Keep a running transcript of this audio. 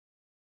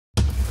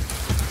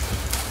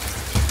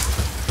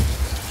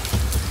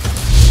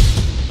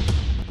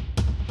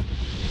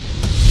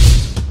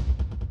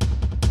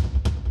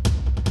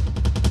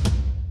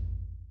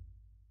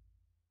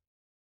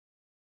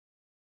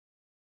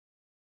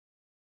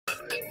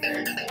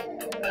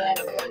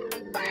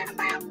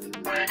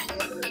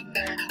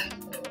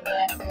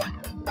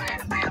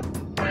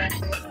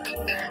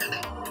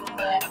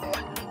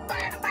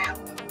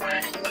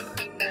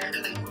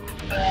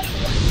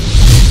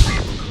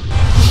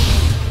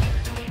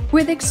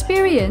With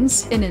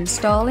experience in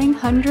installing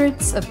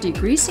hundreds of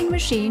degreasing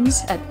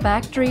machines at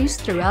factories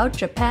throughout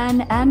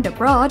Japan and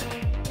abroad,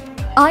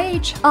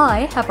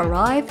 IHI have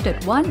arrived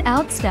at one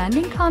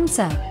outstanding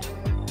concept.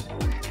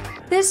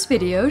 This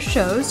video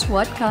shows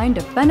what kind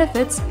of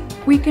benefits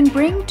we can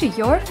bring to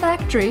your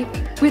factory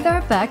with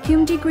our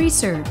vacuum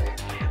degreaser.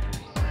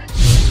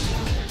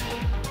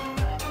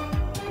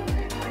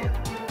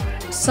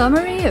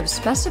 Summary of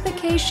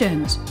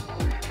specifications.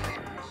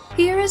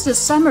 Here is a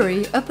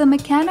summary of the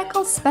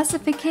mechanical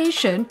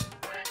specification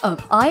of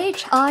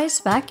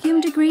IHI's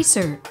vacuum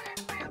degreaser.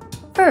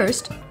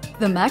 First,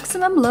 the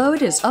maximum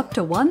load is up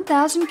to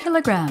 1,000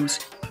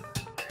 kilograms.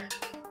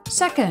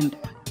 Second,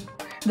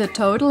 the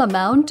total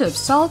amount of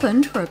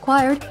solvent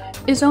required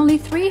is only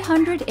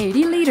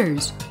 380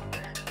 liters.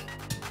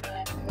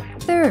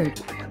 Third,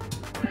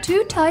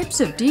 two types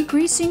of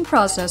degreasing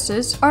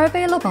processes are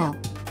available: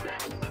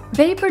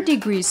 vapor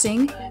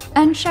degreasing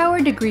and shower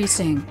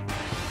degreasing.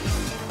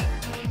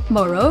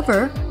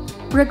 Moreover,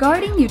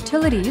 regarding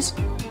utilities,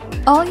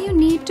 all you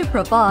need to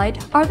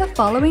provide are the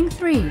following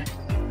three: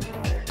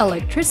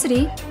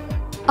 electricity,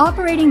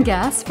 operating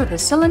gas for the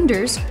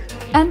cylinders,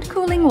 and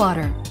cooling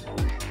water.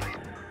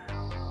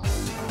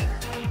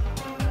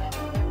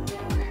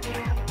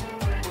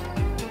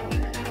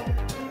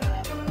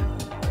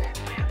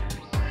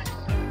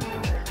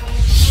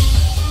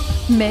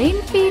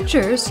 Main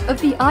features of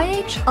the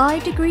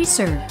IHI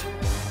degreaser.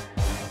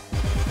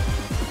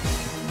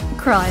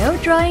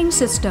 Cryo Drying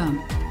System.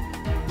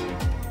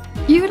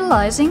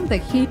 Utilizing the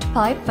heat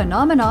pipe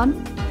phenomenon,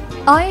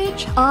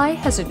 IHI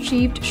has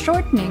achieved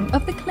shortening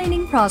of the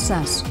cleaning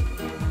process.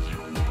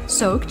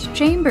 Soaked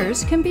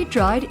chambers can be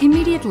dried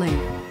immediately,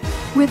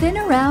 within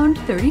around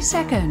 30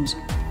 seconds.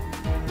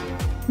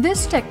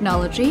 This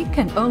technology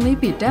can only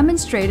be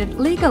demonstrated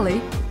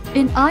legally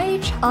in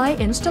IHI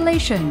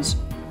installations.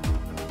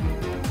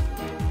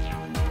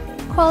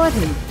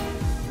 Quality.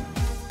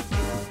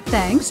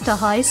 Thanks to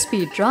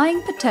high-speed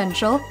drying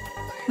potential,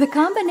 the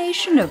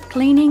combination of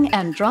cleaning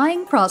and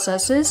drying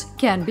processes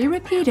can be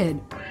repeated.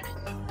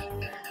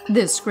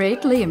 This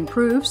greatly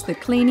improves the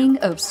cleaning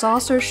of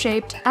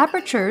saucer-shaped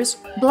apertures,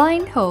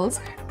 blind holes,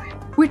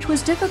 which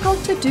was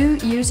difficult to do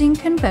using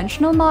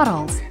conventional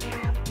models.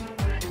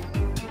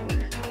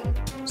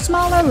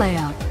 Smaller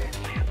layout.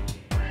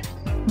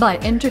 By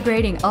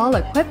integrating all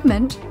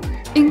equipment,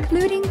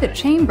 including the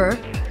chamber,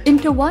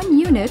 into one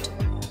unit,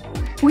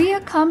 we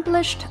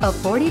accomplished a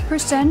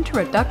 40%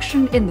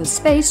 reduction in the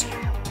space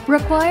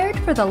required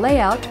for the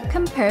layout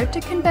compared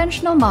to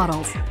conventional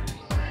models.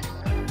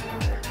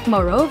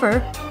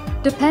 Moreover,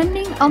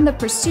 depending on the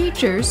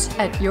procedures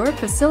at your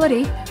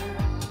facility,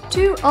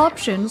 two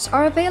options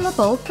are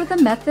available for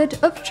the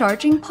method of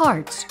charging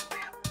parts.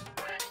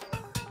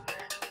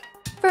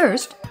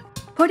 First,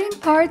 putting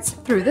parts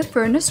through the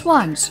furnace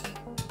once.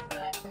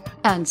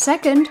 And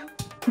second,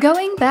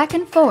 going back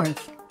and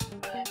forth.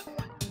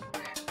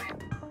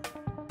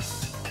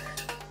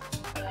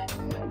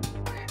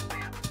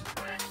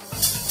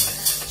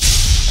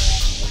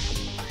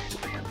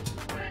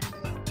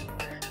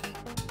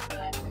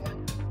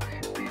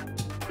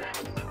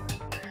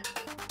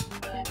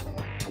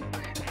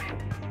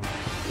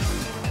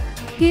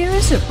 Here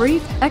is a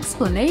brief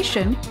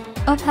explanation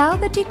of how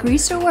the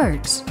degreaser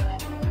works.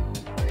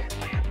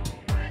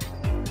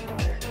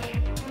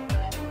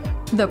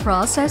 The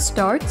process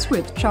starts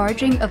with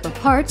charging of the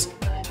parts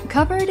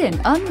covered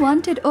in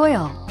unwanted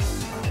oil.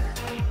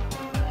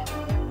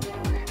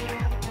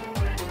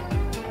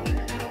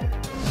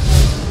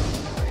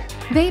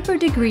 Vapor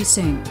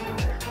degreasing.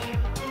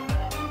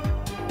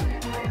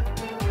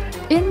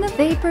 In the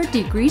vapor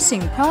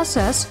degreasing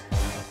process,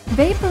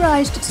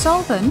 vaporized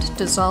solvent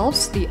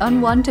dissolves the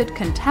unwanted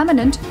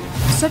contaminant,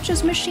 such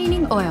as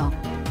machining oil.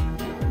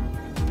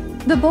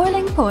 The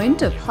boiling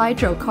point of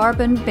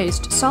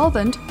hydrocarbon-based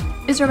solvent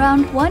is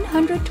around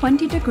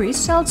 120 degrees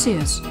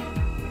Celsius.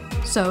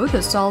 So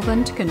the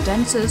solvent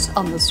condenses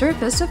on the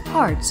surface of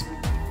parts,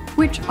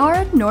 which are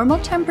at normal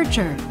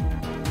temperature.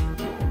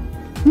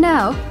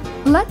 Now,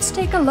 let's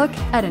take a look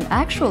at an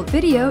actual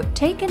video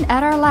taken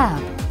at our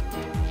lab.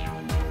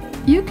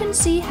 You can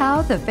see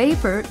how the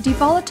vapor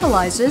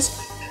devolatilizes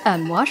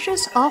and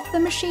washes off the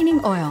machining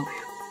oil.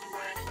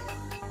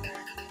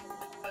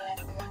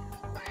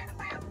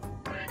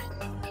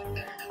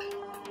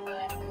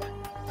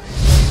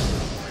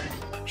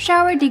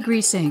 Shower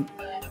degreasing.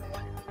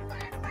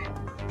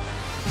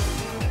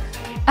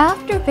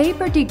 After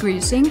vapor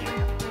degreasing,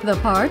 the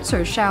parts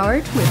are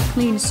showered with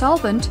clean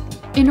solvent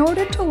in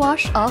order to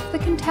wash off the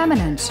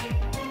contaminants.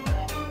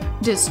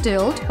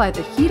 Distilled by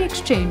the heat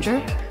exchanger,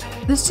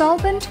 the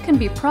solvent can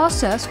be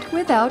processed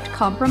without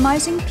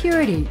compromising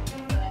purity.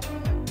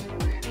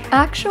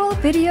 Actual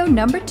video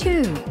number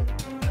 2.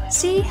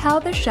 See how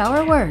the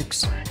shower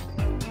works.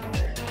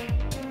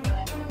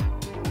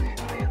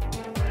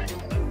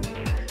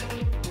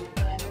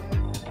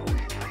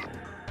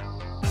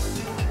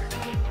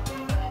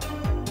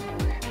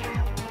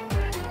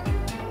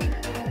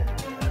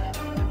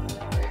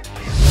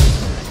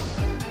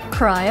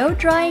 Cryo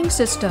Drying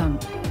System.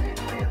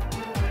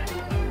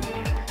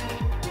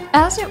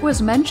 As it was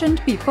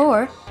mentioned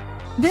before,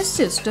 this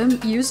system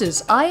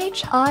uses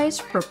IHI's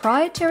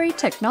proprietary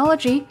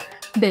technology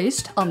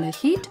based on the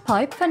heat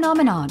pipe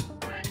phenomenon.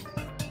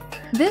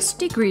 This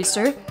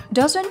degreaser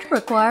doesn't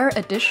require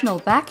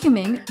additional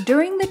vacuuming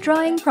during the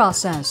drying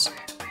process.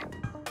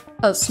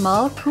 A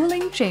small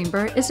cooling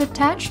chamber is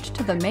attached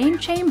to the main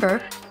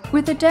chamber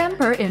with a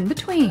damper in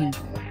between.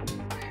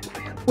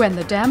 When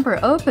the damper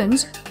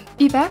opens,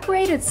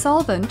 evaporated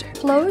solvent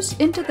flows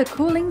into the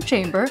cooling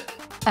chamber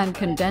and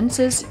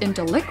condenses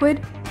into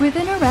liquid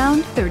within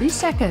around 30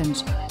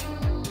 seconds.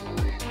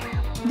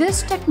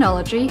 This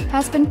technology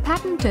has been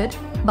patented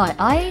by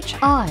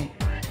IHI.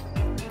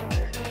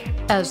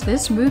 As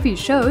this movie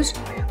shows,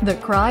 the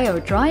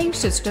cryo drying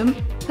system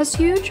has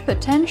huge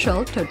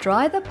potential to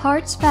dry the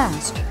parts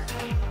fast.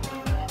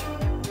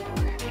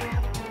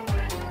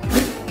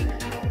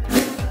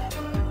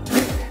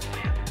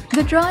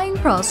 The drying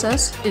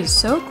process is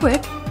so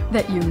quick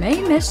that you may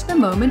miss the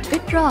moment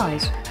it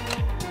dries.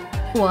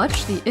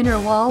 Watch the inner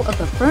wall of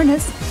the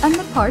furnace and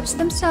the parts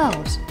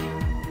themselves.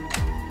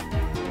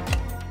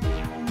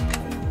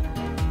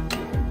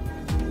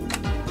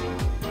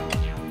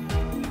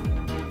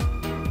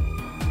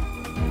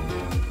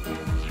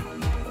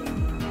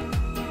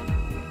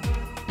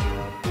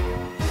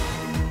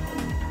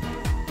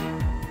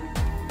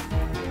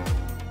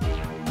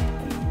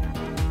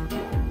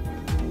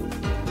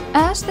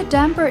 As the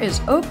damper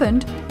is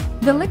opened,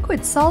 the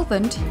liquid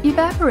solvent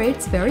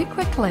evaporates very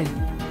quickly.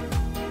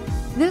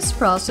 This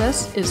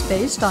process is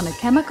based on a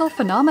chemical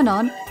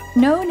phenomenon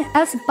known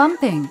as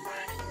bumping.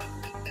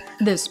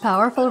 This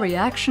powerful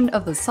reaction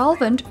of the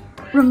solvent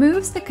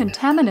removes the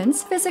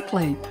contaminants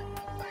physically.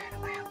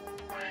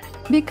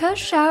 Because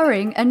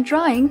showering and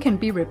drying can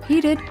be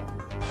repeated,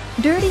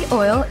 dirty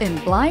oil in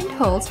blind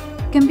holes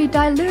can be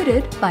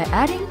diluted by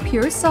adding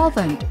pure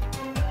solvent,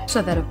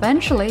 so that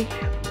eventually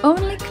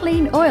only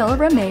clean oil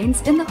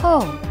remains in the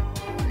hole.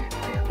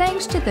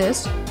 Thanks to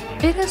this,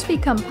 it has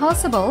become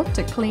possible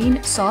to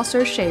clean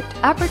saucer-shaped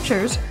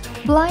apertures,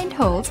 blind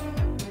holes,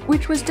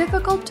 which was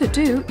difficult to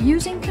do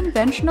using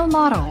conventional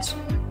models.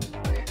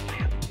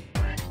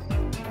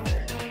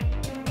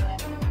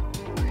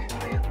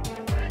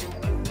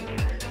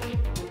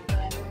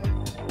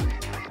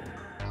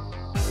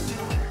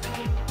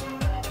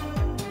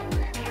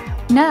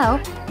 Now,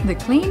 the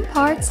clean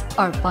parts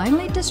are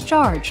finally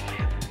discharged.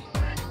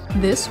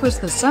 This was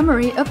the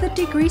summary of the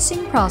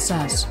degreasing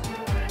process.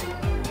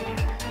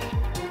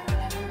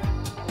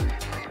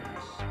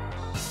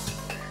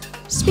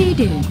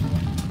 Speedy.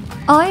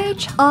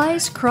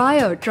 IHI's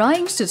cryo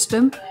drying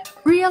system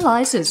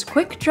realizes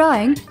quick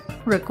drying,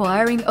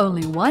 requiring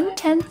only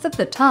 1/10 of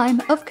the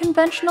time of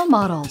conventional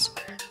models.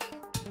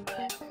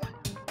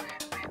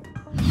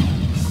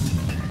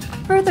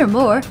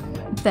 Furthermore,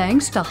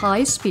 thanks to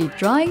high-speed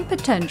drying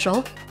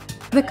potential,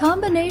 the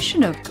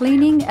combination of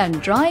cleaning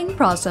and drying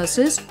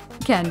processes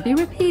can be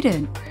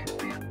repeated.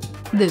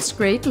 This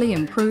greatly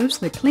improves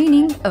the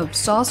cleaning of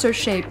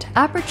saucer-shaped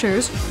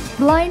apertures,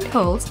 blind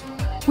holes,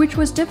 which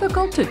was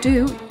difficult to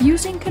do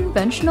using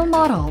conventional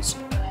models.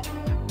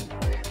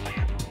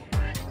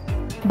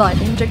 By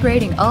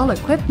integrating all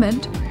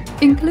equipment,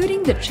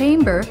 including the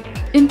chamber,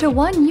 into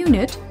one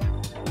unit,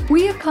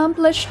 we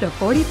accomplished a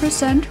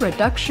 40%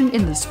 reduction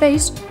in the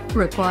space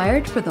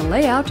required for the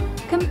layout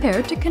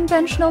compared to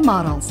conventional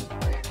models.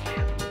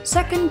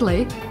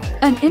 Secondly,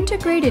 an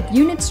integrated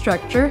unit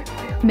structure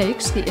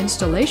makes the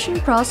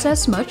installation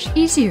process much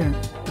easier.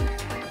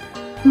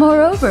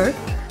 Moreover,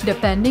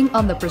 depending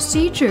on the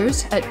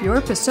procedures at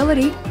your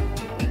facility,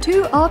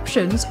 two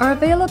options are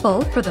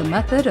available for the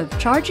method of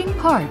charging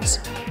parts.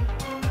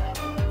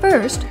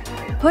 First,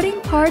 putting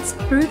parts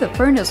through the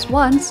furnace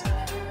once,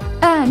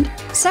 and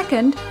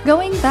second,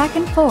 going back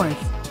and forth.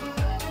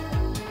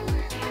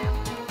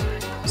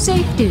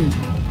 Safety.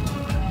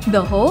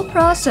 The whole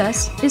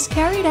process is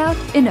carried out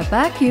in a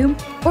vacuum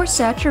or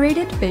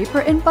saturated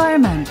vapor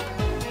environment.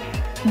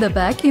 The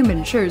vacuum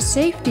ensures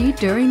safety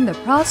during the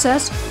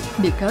process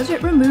because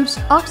it removes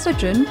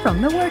oxygen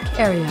from the work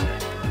area.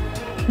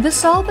 The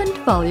solvent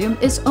volume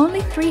is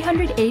only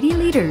 380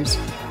 liters,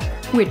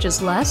 which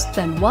is less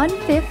than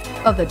 1/5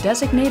 of the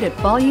designated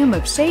volume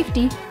of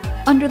safety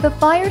under the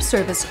Fire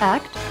Service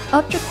Act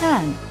of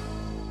Japan.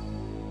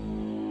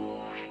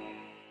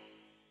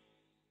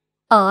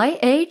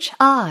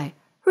 IHI.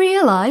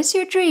 Realize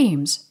your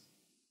dreams.